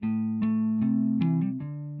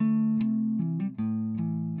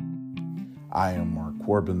I am Mark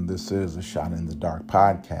Corbin. This is a Shot in the Dark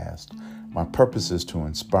podcast. My purpose is to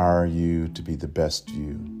inspire you to be the best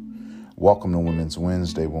you. Welcome to Women's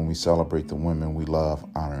Wednesday, when we celebrate the women we love,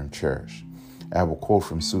 honor, and cherish. I have a quote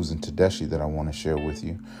from Susan Tedeschi that I want to share with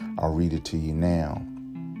you. I'll read it to you now.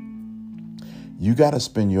 You got to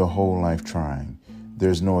spend your whole life trying.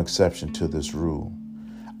 There's no exception to this rule.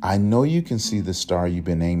 I know you can see the star you've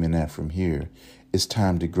been aiming at from here. It's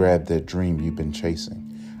time to grab that dream you've been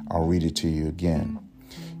chasing. I'll read it to you again.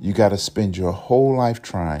 You got to spend your whole life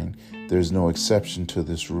trying. There's no exception to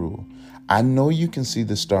this rule. I know you can see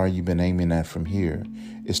the star you've been aiming at from here.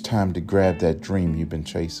 It's time to grab that dream you've been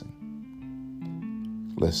chasing.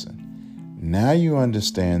 Listen, now you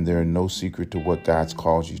understand there are no secret to what God's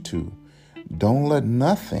called you to. Don't let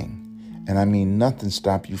nothing, and I mean nothing,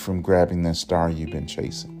 stop you from grabbing that star you've been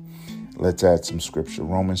chasing. Let's add some scripture.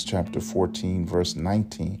 Romans chapter 14, verse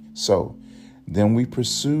 19. So, then we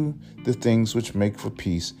pursue the things which make for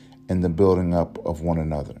peace and the building up of one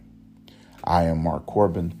another. I am Mark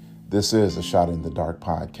Corbin. This is a Shot in the Dark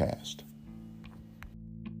podcast.